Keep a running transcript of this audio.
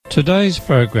Today's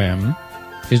program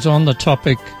is on the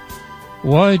topic,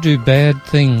 why do bad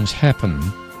things happen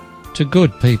to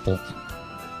good people?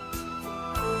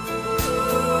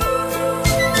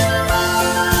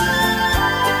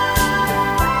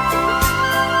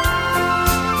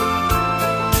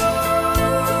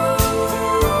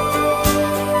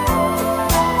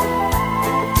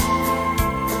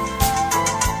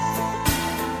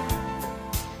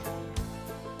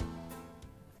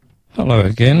 Hello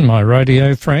again, my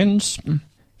radio friends.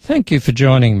 Thank you for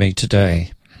joining me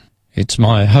today. It's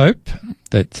my hope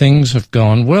that things have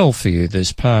gone well for you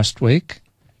this past week,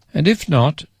 and if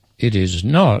not, it is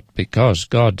not because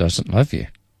God doesn't love you.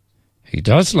 He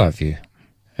does love you,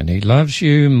 and He loves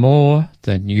you more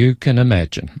than you can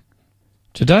imagine.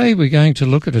 Today we're going to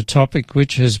look at a topic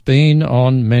which has been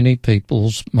on many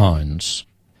people's minds.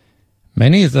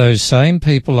 Many of those same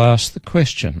people ask the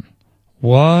question,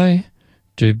 why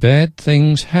do bad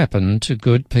things happen to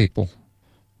good people?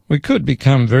 We could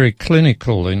become very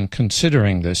clinical in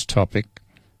considering this topic,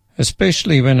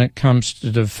 especially when it comes to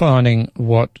defining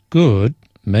what good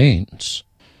means.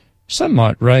 Some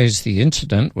might raise the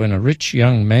incident when a rich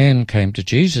young man came to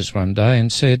Jesus one day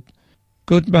and said,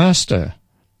 "Good Master,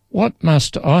 what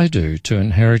must I do to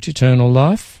inherit eternal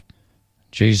life?"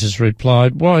 Jesus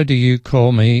replied, "Why do you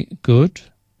call me good?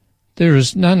 There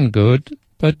is none good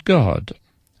but God."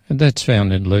 And that's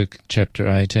found in Luke chapter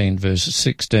 18, verses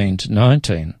 16 to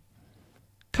 19.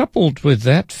 Coupled with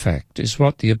that fact is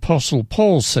what the Apostle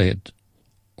Paul said,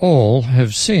 "All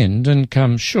have sinned and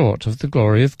come short of the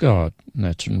glory of God." And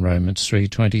that's in Romans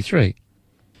 3:23.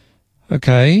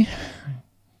 Okay,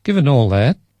 given all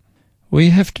that,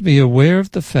 we have to be aware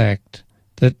of the fact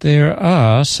that there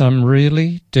are some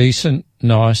really decent,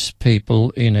 nice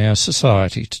people in our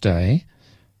society today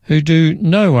who do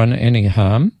no one any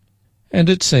harm, and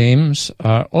it seems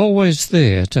are always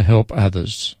there to help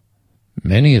others.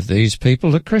 Many of these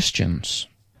people are Christians.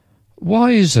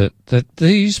 Why is it that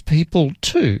these people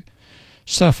too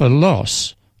suffer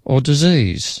loss or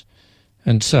disease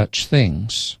and such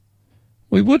things?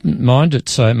 We wouldn't mind it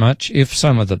so much if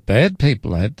some of the bad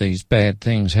people had these bad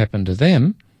things happen to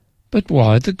them, but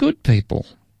why the good people?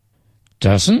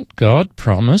 Doesn't God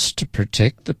promise to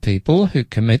protect the people who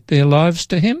commit their lives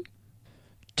to Him?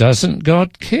 Doesn't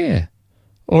God care?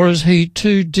 Or is He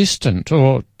too distant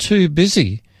or too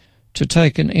busy to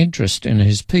take an interest in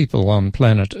His people on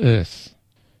planet Earth?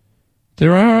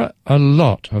 There are a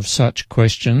lot of such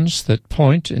questions that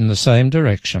point in the same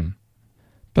direction.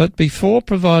 But before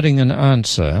providing an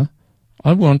answer,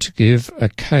 I want to give a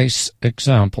case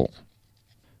example.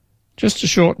 Just a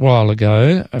short while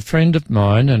ago, a friend of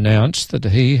mine announced that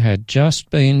he had just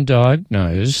been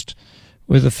diagnosed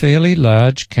with a fairly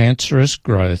large cancerous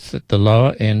growth at the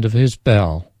lower end of his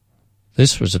bowel.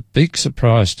 This was a big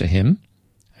surprise to him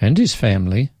and his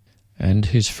family and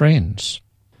his friends.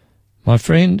 My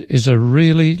friend is a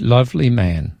really lovely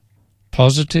man,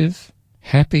 positive,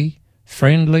 happy,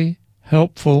 friendly,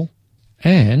 helpful,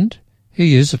 and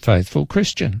he is a faithful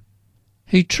Christian.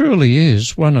 He truly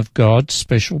is one of God's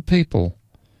special people.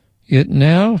 Yet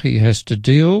now he has to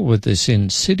deal with this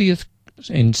insidious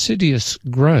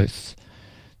growth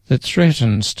that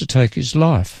threatens to take his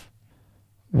life.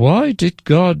 Why did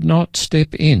God not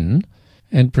step in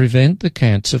and prevent the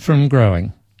cancer from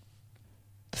growing?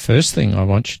 The first thing I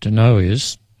want you to know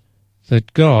is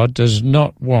that God does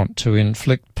not want to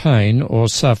inflict pain or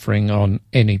suffering on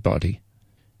anybody.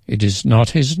 It is not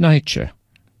His nature.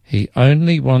 He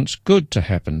only wants good to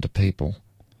happen to people.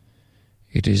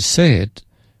 It is said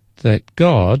that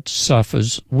God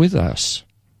suffers with us.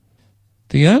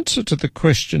 The answer to the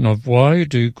question of why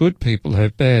do good people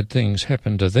have bad things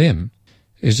happen to them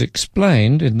is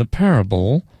explained in the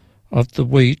parable of the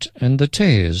wheat and the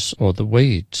tares, or the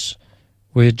weeds,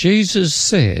 where Jesus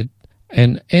said,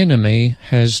 "An enemy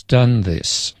has done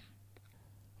this."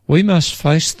 We must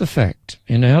face the fact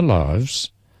in our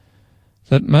lives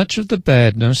that much of the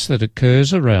badness that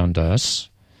occurs around us,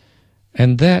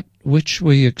 and that which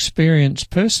we experience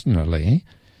personally,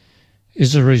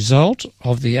 is a result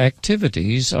of the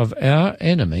activities of our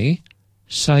enemy,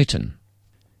 Satan.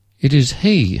 It is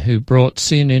he who brought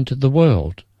sin into the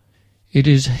world. It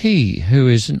is he who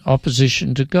is in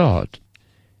opposition to God.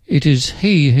 It is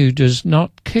he who does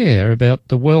not care about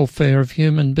the welfare of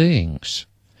human beings.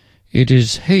 It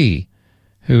is he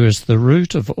who is the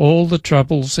root of all the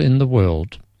troubles in the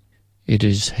world. It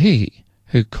is he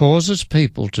who causes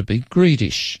people to be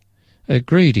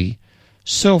greedy,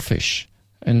 selfish,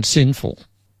 and sinful.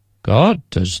 God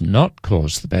does not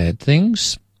cause the bad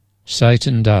things.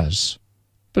 Satan does.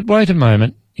 But wait a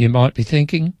moment, you might be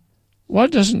thinking, Why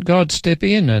doesn't God step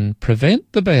in and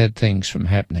prevent the bad things from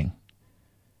happening?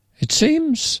 It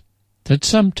seems that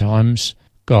sometimes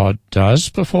God does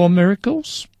perform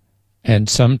miracles and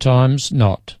sometimes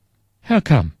not. How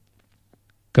come?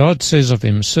 God says of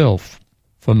himself,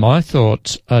 "For my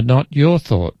thoughts are not your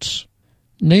thoughts,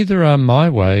 neither are my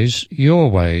ways your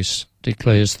ways,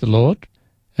 declares the Lord.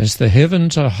 As the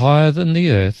heavens are higher than the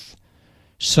earth,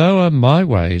 so are my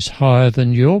ways higher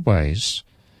than your ways,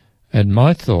 and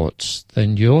my thoughts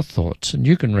than your thoughts." And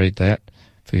you can read that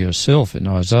for yourself in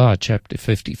Isaiah chapter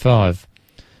 55,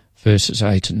 verses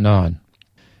 8 and 9.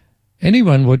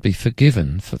 Anyone would be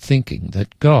forgiven for thinking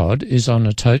that God is on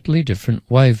a totally different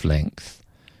wavelength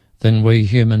than we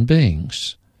human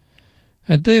beings,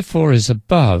 and therefore is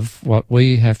above what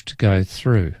we have to go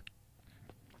through.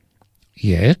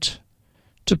 Yet,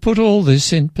 to put all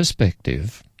this in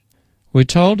perspective, we're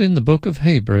told in the book of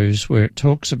Hebrews, where it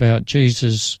talks about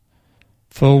Jesus,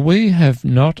 "For we have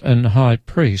not an high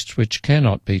priest which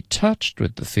cannot be touched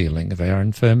with the feeling of our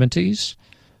infirmities,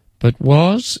 but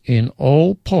was in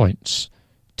all points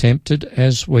tempted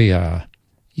as we are,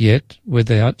 yet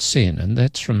without sin." And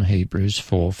that's from Hebrews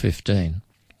 4:15.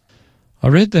 I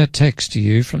read that text to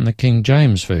you from the King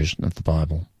James Version of the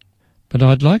Bible, but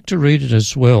I'd like to read it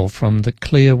as well from the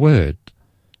Clear Word,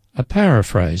 a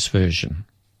paraphrase version.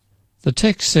 The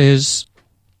text says,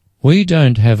 "We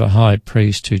don't have a high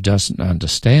priest who doesn't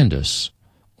understand us,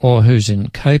 or who's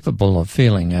incapable of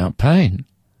feeling our pain.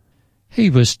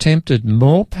 He was tempted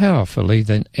more powerfully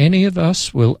than any of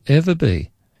us will ever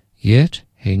be, yet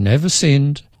he never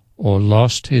sinned or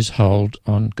lost his hold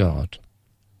on God."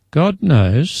 God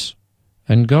knows,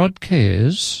 and God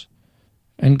cares,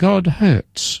 and God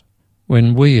hurts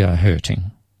when we are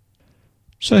hurting.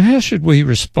 So how should we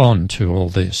respond to all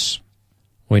this?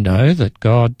 We know that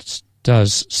God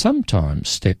does sometimes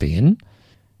step in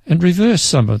and reverse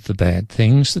some of the bad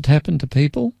things that happen to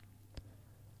people.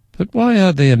 But why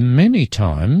are there many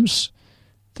times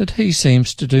that he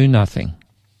seems to do nothing?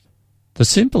 The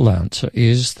simple answer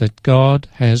is that God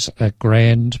has a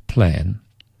grand plan.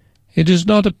 It is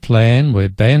not a plan where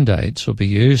band-aids will be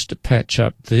used to patch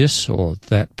up this or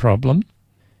that problem.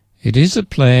 It is a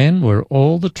plan where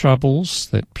all the troubles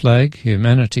that plague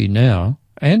humanity now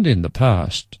and in the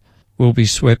past will be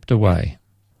swept away.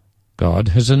 God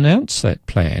has announced that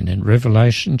plan in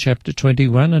Revelation chapter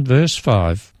 21 and verse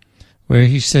 5, where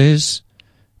he says,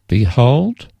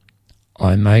 "Behold,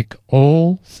 I make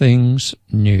all things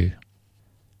new."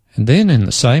 And then in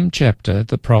the same chapter,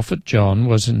 the prophet John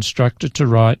was instructed to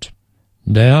write,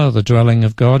 "Now the dwelling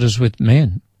of God is with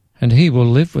men, and he will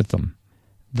live with them.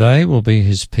 They will be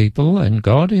his people, and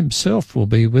God himself will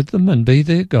be with them and be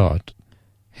their God.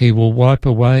 He will wipe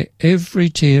away every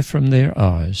tear from their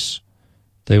eyes.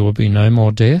 There will be no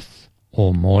more death,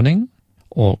 or mourning,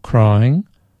 or crying,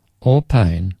 or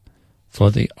pain, for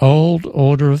the old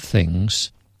order of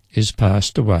things is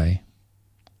passed away."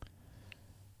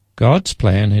 God's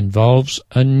plan involves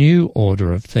a new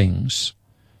order of things,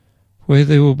 where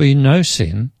there will be no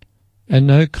sin and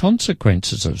no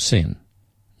consequences of sin,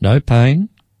 no pain,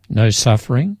 no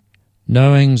suffering,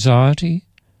 no anxiety,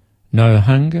 no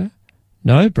hunger,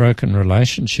 no broken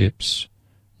relationships,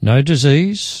 no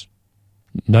disease,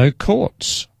 no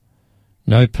courts,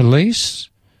 no police,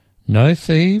 no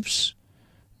thieves,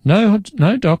 no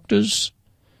doctors,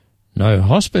 no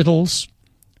hospitals,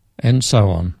 and so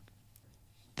on.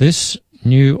 This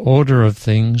new order of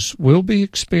things will be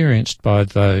experienced by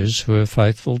those who are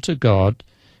faithful to God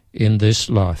in this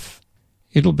life.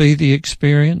 It'll be the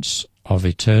experience of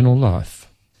eternal life.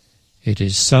 It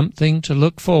is something to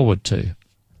look forward to.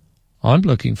 I'm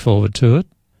looking forward to it,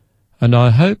 and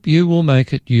I hope you will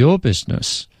make it your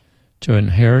business to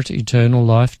inherit eternal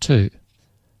life too.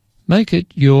 Make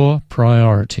it your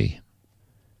priority.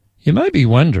 You may be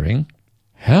wondering,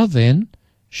 how then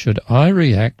should I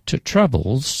react to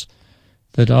troubles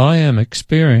that I am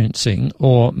experiencing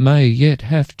or may yet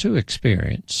have to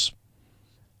experience?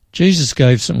 Jesus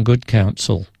gave some good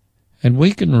counsel, and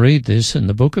we can read this in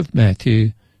the book of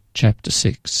Matthew, chapter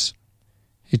 6.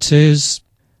 It says,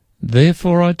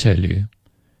 "Therefore I tell you,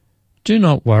 do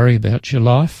not worry about your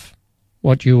life,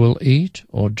 what you will eat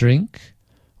or drink,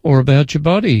 or about your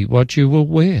body, what you will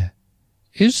wear.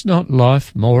 Is not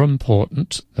life more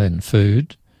important than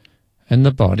food, and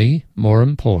the body more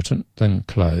important than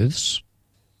clothes?"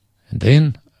 And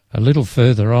then, a little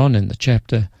further on in the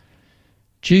chapter,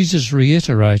 Jesus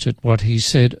reiterated what he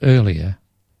said earlier.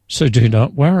 "So do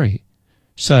not worry,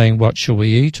 saying, what shall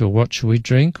we eat, or what shall we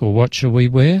drink, or what shall we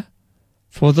wear?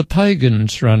 For the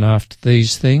pagans run after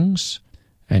these things,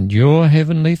 and your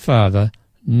heavenly Father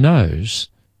knows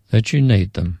that you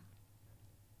need them."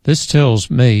 This tells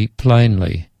me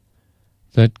plainly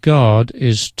that God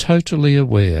is totally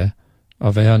aware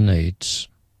of our needs.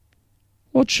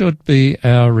 What should be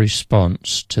our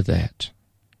response to that?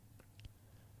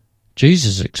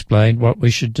 Jesus explained what we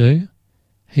should do.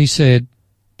 He said,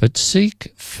 "But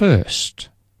seek first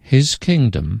his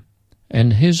kingdom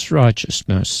and his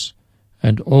righteousness,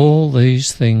 and all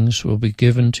these things will be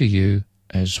given to you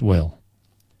as well."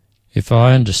 If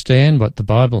I understand what the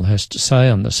Bible has to say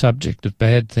on the subject of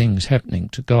bad things happening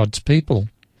to God's people,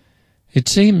 it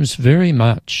seems very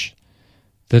much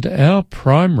that our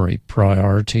primary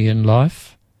priority in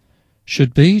life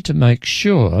should be to make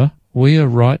sure we are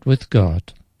right with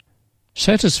God.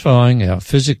 Satisfying our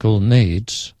physical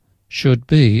needs should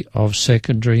be of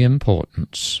secondary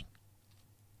importance.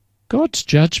 God's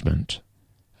judgment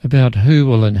about who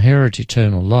will inherit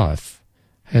eternal life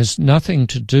has nothing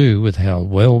to do with how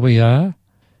well we are,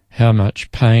 how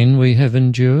much pain we have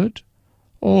endured,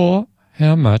 or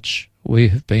how much we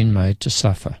have been made to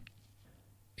suffer.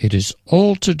 It is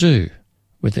all to do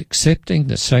with accepting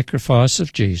the sacrifice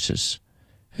of Jesus,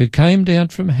 who came down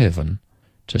from heaven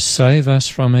to save us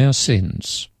from our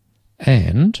sins,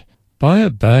 and by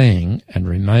obeying and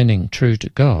remaining true to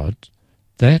God,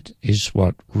 that is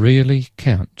what really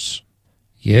counts.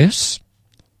 Yes,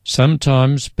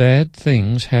 sometimes bad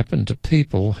things happen to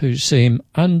people who seem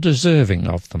undeserving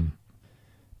of them.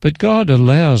 But God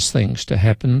allows things to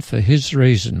happen for his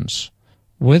reasons,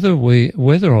 whether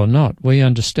or not we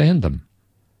understand them.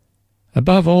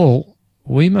 Above all,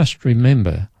 we must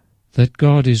remember that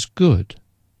God is good,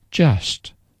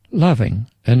 just, loving,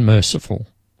 and merciful.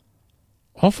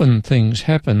 Often things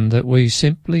happen that we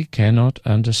simply cannot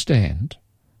understand.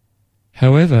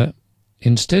 However,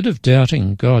 instead of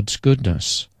doubting God's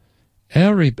goodness,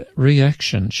 our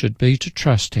reaction should be to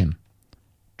trust him.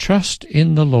 Trust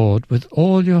in the Lord with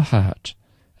all your heart,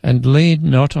 and lean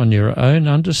not on your own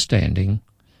understanding.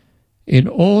 In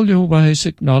all your ways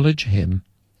acknowledge him,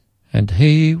 and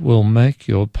he will make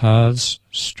your paths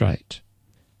straight.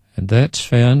 And that's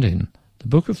found in the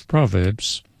book of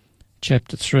Proverbs,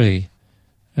 chapter 3,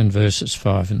 and verses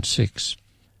 5 and 6.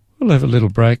 We'll have a little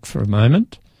break for a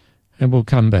moment, and we'll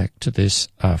come back to this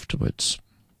afterwards.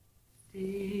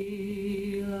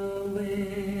 Steal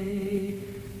away,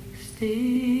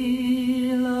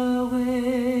 steal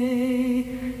away,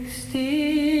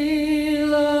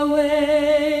 steal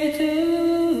away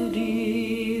to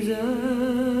Jesus.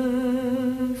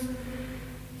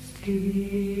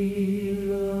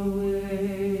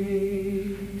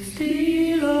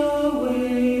 Steal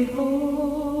away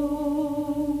home.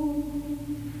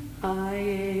 I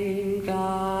ain't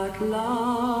got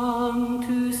long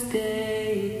to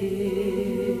stay here.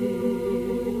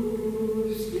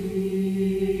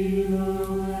 Steal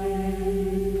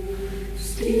away,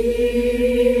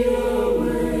 steal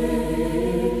away,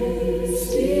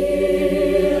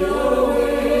 steal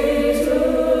away to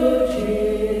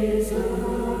Jesus.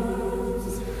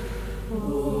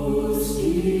 Oh,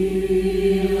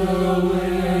 steal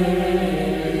away,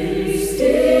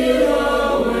 steal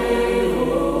away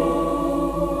home.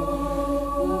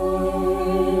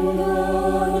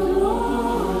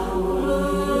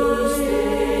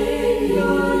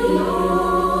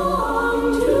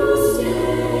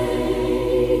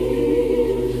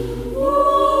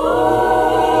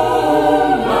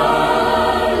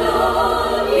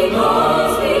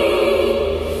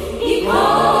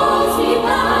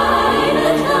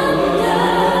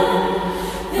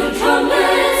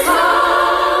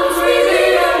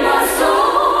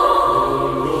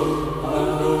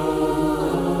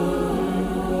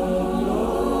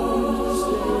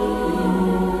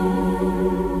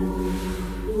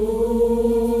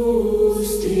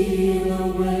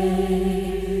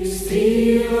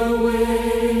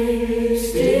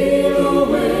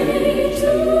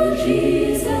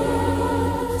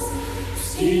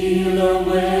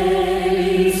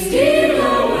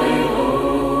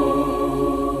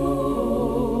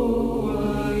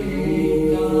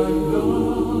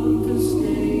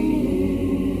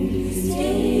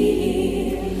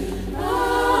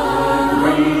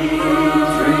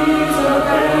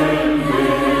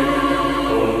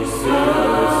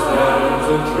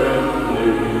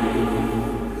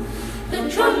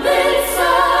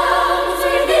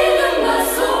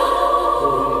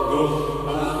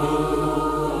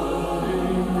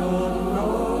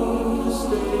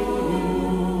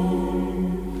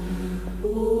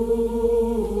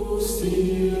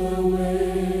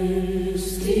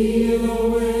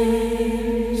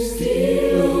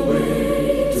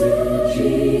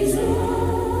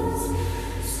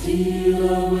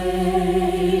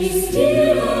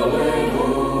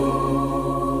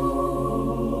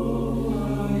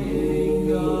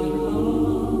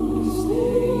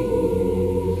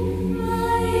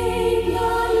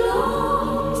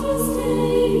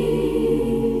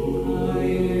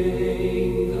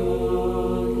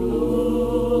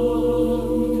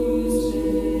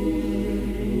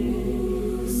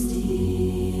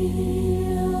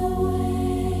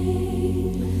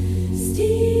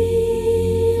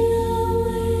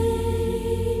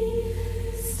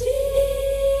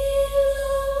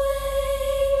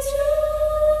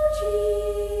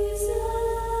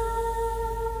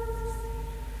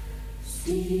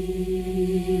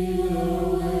 Steal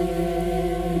away,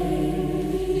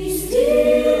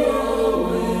 steal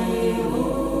away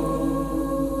home.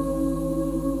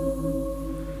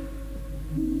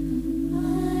 I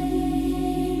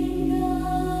ain't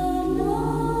got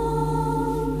long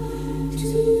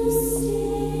to stay.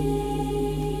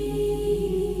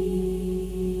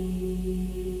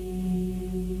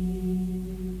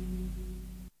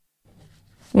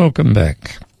 Welcome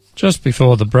back. Just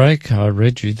before the break, I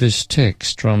read you this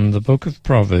text from the book of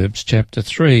Proverbs, chapter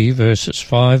 3, verses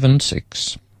 5 and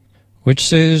 6, which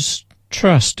says,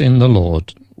 "Trust in the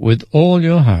Lord with all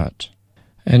your heart,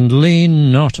 and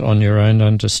lean not on your own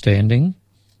understanding.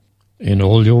 In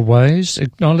all your ways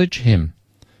acknowledge him,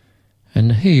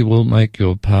 and he will make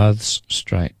your paths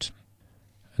straight."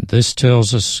 And this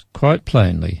tells us quite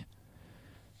plainly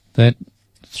that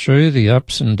through the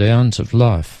ups and downs of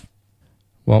life,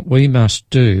 what we must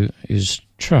do is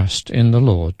trust in the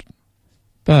Lord.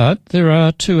 But there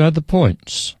are two other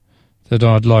points that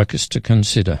I'd like us to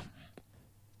consider.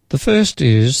 The first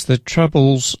is that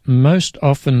troubles most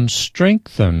often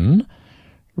strengthen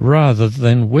rather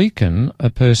than weaken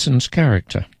a person's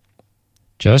character.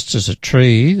 Just as a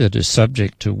tree that is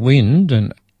subject to wind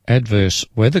and adverse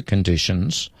weather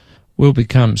conditions will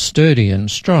become sturdy and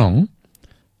strong,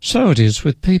 so it is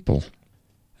with people.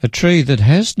 A tree that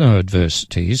has no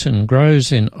adversities and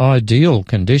grows in ideal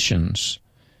conditions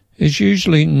is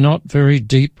usually not very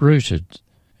deep-rooted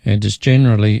and is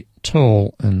generally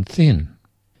tall and thin.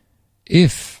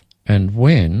 If and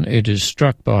when it is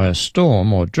struck by a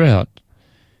storm or drought,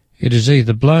 it is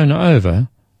either blown over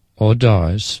or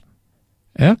dies.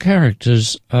 Our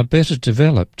characters are better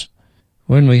developed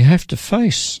when we have to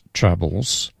face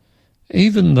troubles,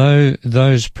 even though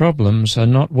those problems are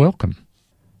not welcome.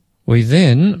 We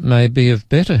then may be of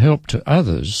better help to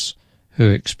others who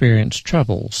experience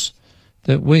troubles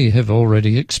that we have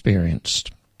already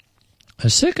experienced. A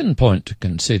second point to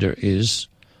consider is,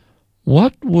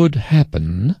 what would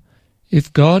happen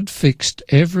if God fixed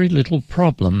every little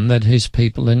problem that his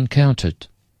people encountered?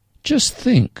 Just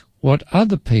think what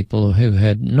other people who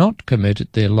had not committed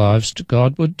their lives to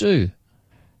God would do.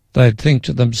 They'd think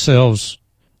to themselves,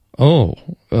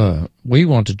 we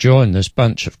want to join this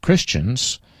bunch of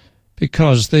Christians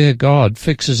because their God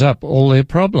fixes up all their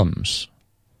problems.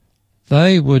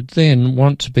 They would then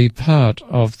want to be part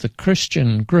of the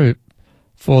Christian group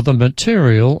for the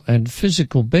material and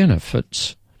physical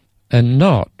benefits, and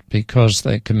not because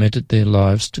they committed their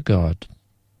lives to God.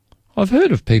 I've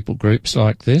heard of people groups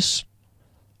like this.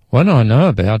 One I know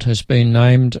about has been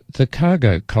named the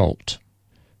Cargo Cult.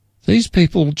 These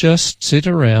people just sit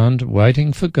around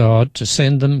waiting for God to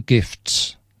send them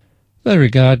gifts. They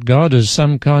regard God as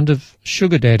some kind of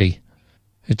sugar daddy.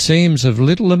 It seems of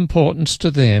little importance to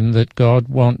them that God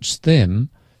wants them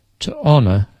to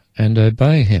honour and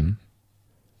obey him.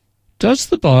 Does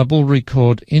the Bible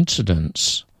record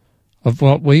incidents of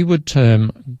what we would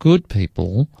term good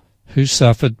people who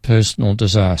suffered personal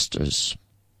disasters?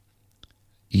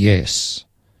 Yes,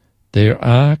 there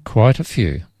are quite a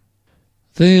few.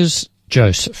 There's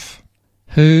Joseph,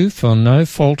 who, for no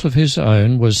fault of his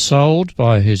own, was sold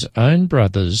by his own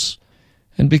brothers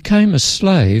and became a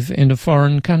slave in a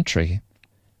foreign country.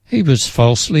 He was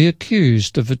falsely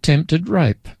accused of attempted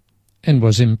rape and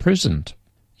was imprisoned.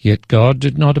 Yet God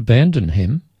did not abandon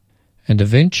him, and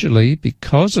eventually,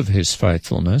 because of his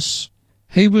faithfulness,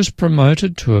 he was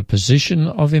promoted to a position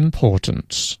of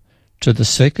importance, to the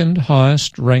second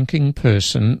highest ranking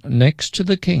person next to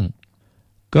the king.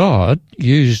 God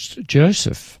used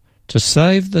Joseph to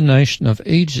save the nation of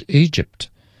Egypt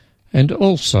and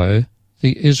also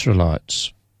the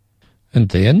Israelites. And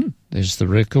then there's the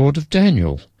record of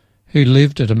Daniel, who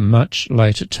lived at a much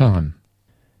later time.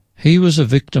 He was a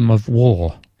victim of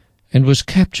war and was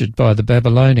captured by the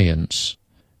Babylonians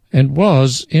and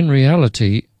was, in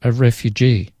reality, a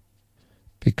refugee.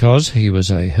 Because he was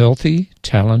a healthy,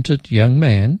 talented young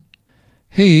man,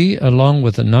 he, along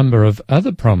with a number of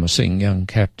other promising young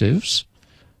captives,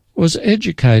 was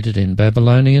educated in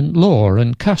Babylonian law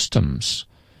and customs,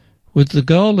 with the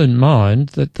goal in mind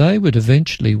that they would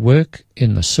eventually work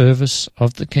in the service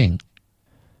of the king.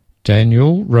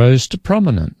 Daniel rose to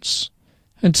prominence,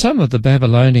 and some of the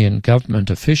Babylonian government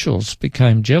officials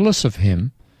became jealous of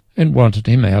him and wanted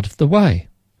him out of the way.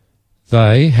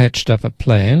 They hatched up a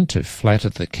plan to flatter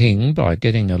the king by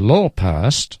getting a law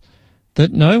passed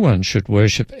that no one should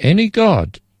worship any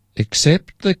god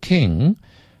except the king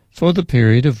for the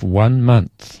period of 1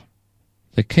 month.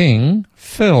 The king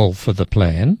fell for the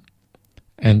plan,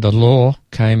 and the law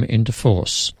came into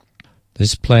force.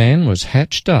 This plan was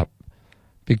hatched up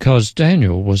because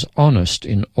Daniel was honest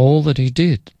in all that he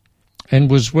did, and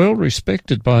was well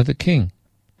respected by the king.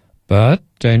 But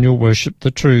Daniel worshipped the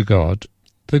true God,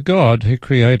 the God who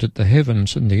created the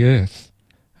heavens and the earth.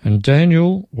 And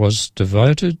Daniel was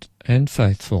devoted and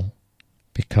faithful.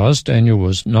 Because Daniel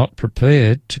was not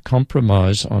prepared to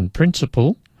compromise on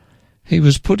principle, he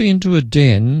was put into a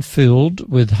den filled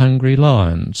with hungry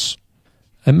lions,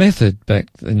 a method back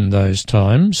in those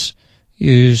times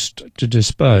used to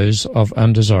dispose of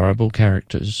undesirable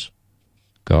characters.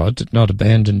 God did not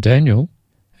abandon Daniel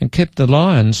and kept the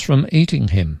lions from eating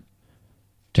him.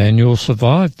 Daniel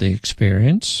survived the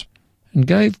experience and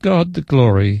gave God the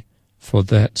glory for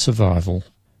that survival.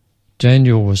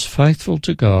 Daniel was faithful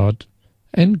to God,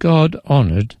 and God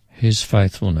honoured his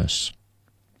faithfulness.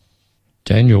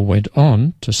 Daniel went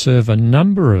on to serve a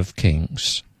number of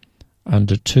kings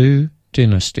under 2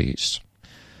 dynasties.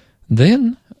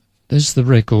 Then there's the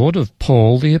record of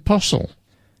Paul the Apostle.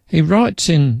 He writes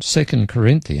in 2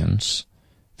 Corinthians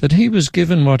that he was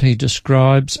given what he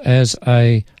describes as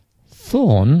a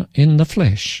thorn in the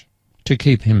flesh to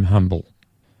keep him humble.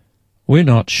 We're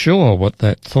not sure what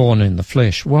that thorn in the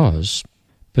flesh was,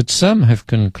 but some have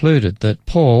concluded that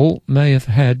Paul may have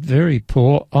had very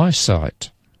poor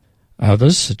eyesight.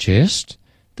 Others suggest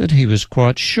that he was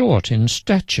quite short in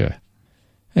stature,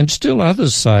 and still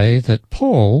others say that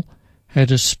Paul had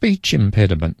a speech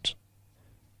impediment.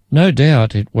 No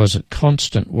doubt it was a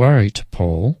constant worry to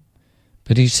Paul,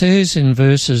 but he says in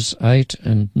verses 8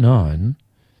 and 9,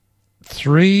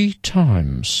 3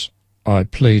 times I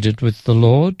pleaded with the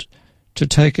Lord to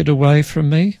take it away from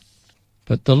me,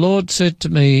 but the Lord said to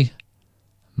me,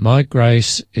 My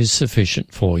grace is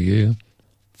sufficient for you,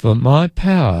 for my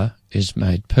power is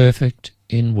made perfect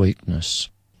in weakness.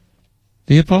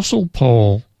 The Apostle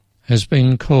Paul has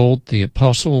been called the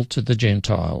Apostle to the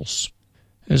Gentiles,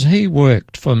 as he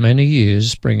worked for many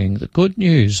years bringing the good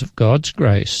news of God's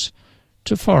grace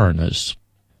to foreigners.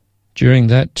 During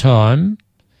that time,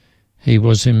 he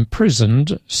was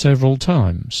imprisoned several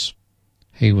times.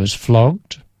 He was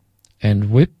flogged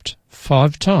and whipped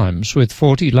 5 times with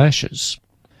 40 lashes.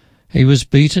 He was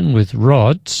beaten with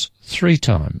rods 3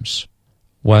 times.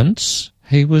 Once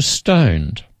he was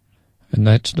stoned, and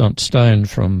that's not stoned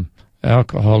from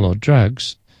alcohol or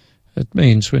drugs. It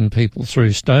means when people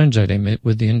threw stones at him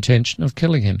with the intention of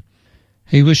killing him.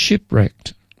 He was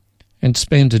shipwrecked and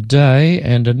spent a day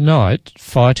and a night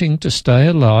fighting to stay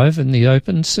alive in the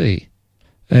open sea.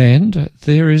 And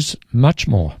there is much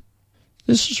more.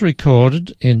 This is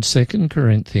recorded in 2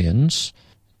 Corinthians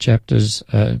chapters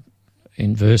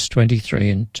in verse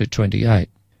 23 to 28.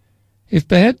 If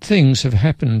bad things have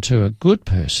happened to a good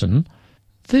person,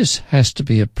 this has to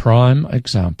be a prime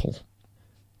example.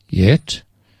 Yet,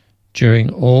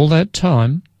 during all that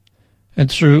time,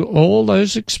 and through all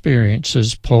those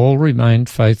experiences, Paul remained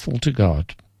faithful to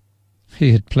God.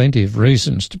 He had plenty of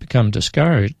reasons to become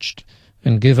discouraged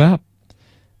and give up,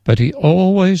 but he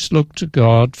always looked to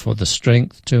God for the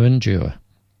strength to endure.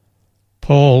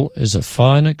 Paul is a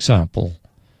fine example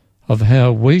of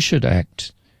how we should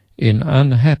act in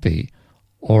unhappy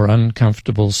or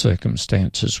uncomfortable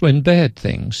circumstances when bad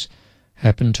things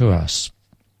happen to us.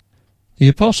 The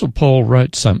Apostle Paul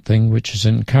wrote something which has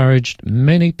encouraged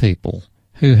many people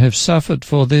who have suffered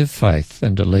for their faith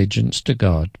and allegiance to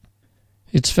God.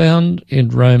 It's found in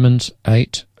Romans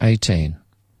 8:18.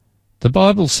 The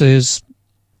Bible says,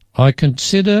 I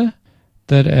consider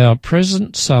that our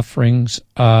present sufferings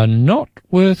are not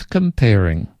worth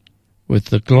comparing with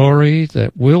the glory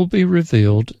that will be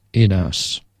revealed in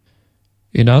us.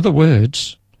 In other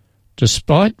words,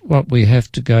 despite what we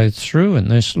have to go through in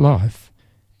this life,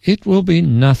 it will be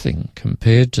nothing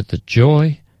compared to the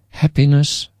joy,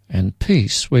 happiness, and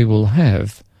peace we will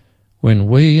have when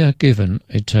we are given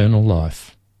eternal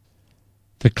life.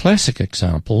 The classic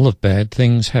example of bad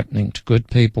things happening to good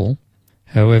people,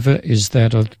 however, is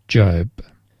that of Job.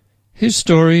 His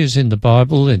story is in the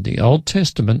Bible in the Old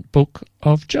Testament book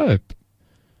of Job.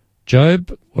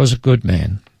 Job was a good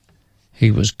man. He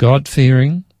was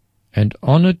God-fearing and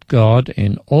honoured God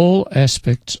in all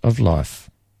aspects of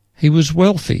life. He was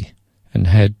wealthy and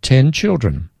had 10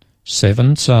 children,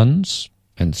 7 sons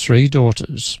and 3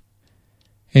 daughters.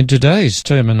 In today's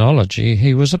terminology,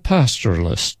 he was a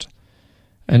pastoralist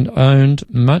and owned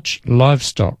much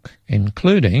livestock,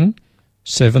 including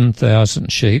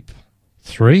 7,000 sheep,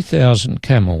 3,000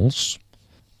 camels,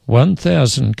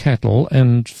 1,000 cattle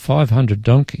and 500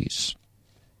 donkeys.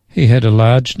 He had a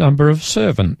large number of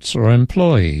servants or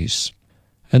employees,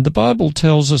 and the Bible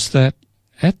tells us that,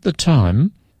 at the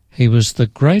time, he was the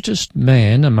greatest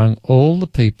man among all the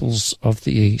peoples of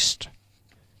the East.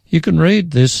 You can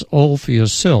read this all for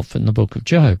yourself in the book of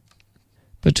Job.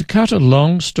 But to cut a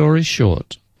long story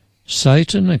short,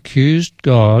 Satan accused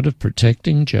God of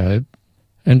protecting Job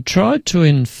and tried to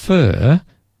infer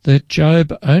that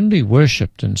Job only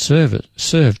worshipped and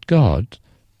served God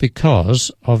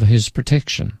because of his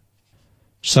protection.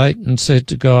 Satan said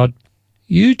to God,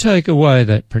 "You take away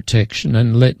that protection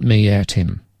and let me at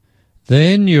him.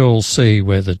 Then you'll see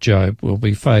whether Job will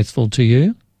be faithful to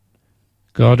you."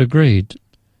 God agreed,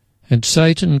 and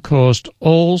Satan caused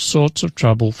all sorts of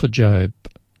trouble for Job.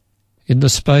 In the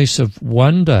space of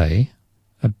one day,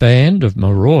 a band of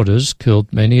marauders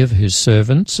killed many of his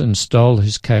servants and stole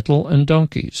his cattle and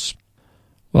donkeys.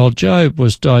 While Job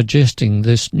was digesting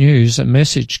this news, a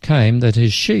message came that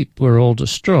his sheep were all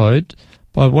destroyed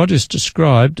by what is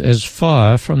described as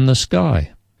fire from the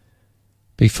sky.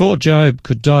 Before Job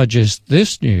could digest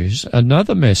this news,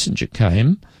 another messenger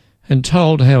came and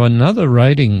told how another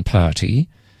raiding party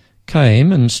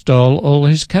came and stole all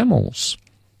his camels,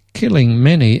 killing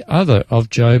many other of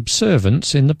Job's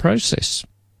servants in the process.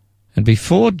 And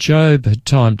before Job had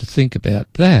time to think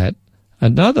about that,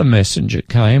 another messenger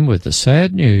came with the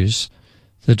sad news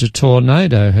that a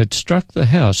tornado had struck the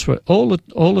house where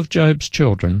all of Job's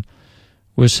children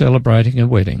were celebrating a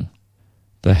wedding.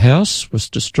 The house was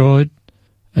destroyed,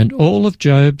 and all of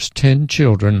Job's 10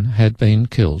 children had been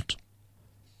killed.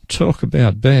 Talk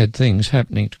about bad things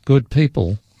happening to good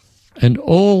people. And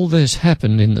all this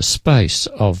happened in the space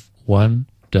of one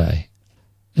day.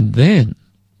 And then,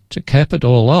 to cap it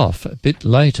all off a bit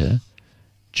later,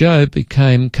 Job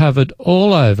became covered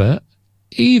all over,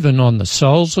 even on the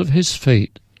soles of his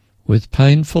feet, with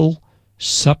painful,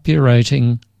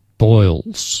 suppurating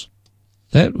boils.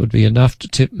 That would be enough to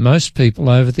tip most people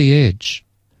over the edge.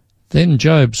 Then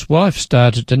Job's wife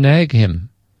started to nag him.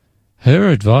 Her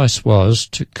advice was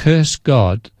to curse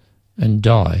God and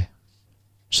die.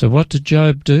 So what did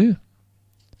Job do?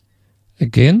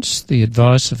 Against the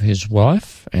advice of his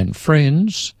wife and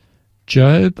friends,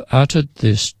 Job uttered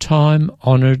this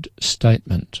time-honoured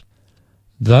statement,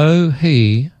 "Though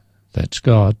he," that's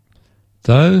God,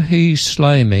 "though he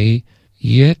slay me,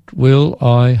 yet will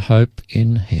I hope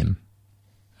in him."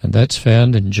 And that's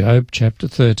found in Job chapter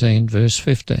 13, verse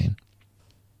 15.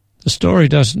 The story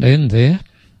doesn't end there.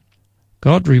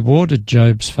 God rewarded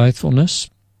Job's faithfulness.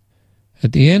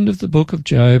 At the end of the book of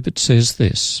Job it says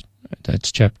this,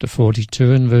 that's chapter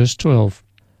 42 and verse 12.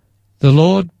 "The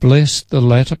Lord blessed the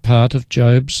latter part of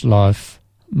Job's life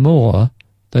more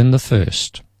than the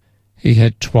first. He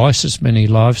had twice as many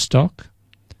livestock,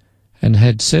 and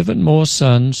had 7 more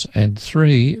sons and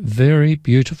 3 very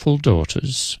beautiful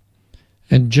daughters.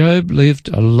 And Job lived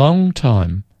a long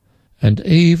time, and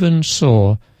even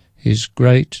saw his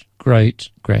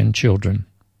great-great-grandchildren."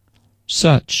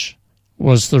 Such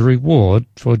was the reward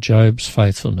for Job's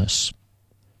faithfulness.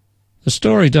 The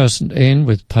story doesn't end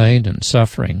with pain and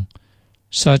suffering,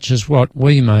 such as what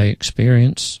we may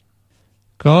experience.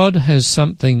 God has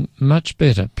something much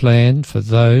better planned for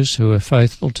those who are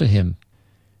faithful to him.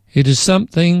 It is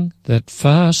something that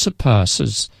far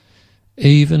surpasses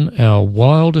even our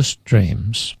wildest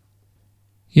dreams.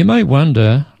 You may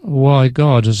wonder why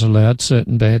God has allowed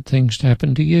certain bad things to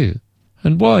happen to you,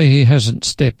 and why he hasn't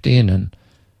stepped in and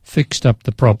fixed up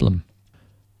the problem.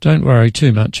 Don't worry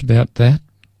too much about that.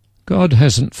 God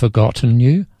hasn't forgotten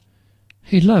you.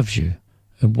 He loves you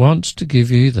and wants to give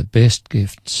you the best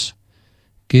gifts,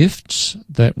 gifts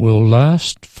that will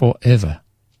last forever.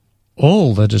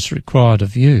 All that is required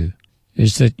of you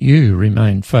is that you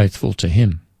remain faithful to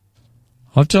him.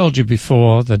 I've told you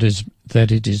before that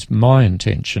it is my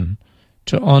intention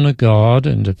to honour God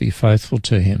and to be faithful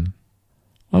to him.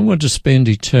 I want to spend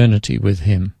eternity with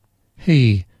him,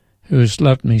 he who has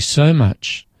loved me so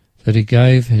much that he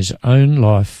gave his own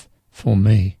life for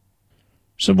me.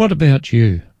 So what about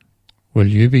you? Will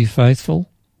you be faithful,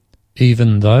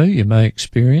 even though you may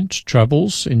experience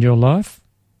troubles in your life?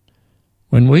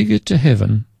 When we get to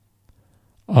heaven,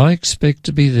 I expect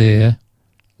to be there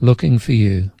looking for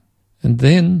you, and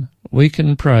then we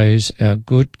can praise our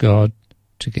good God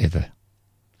together.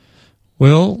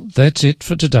 Well, that's it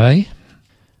for today.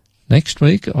 Next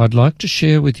week, I'd like to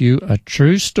share with you a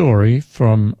true story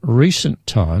from recent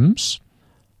times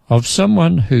of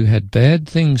someone who had bad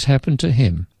things happen to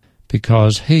him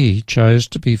because he chose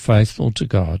to be faithful to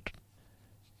God.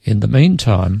 In the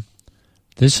meantime,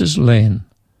 this is Len,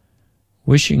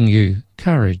 wishing you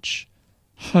courage,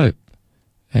 hope,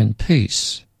 and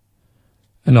peace.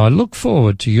 And I look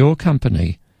forward to your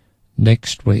company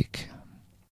next week.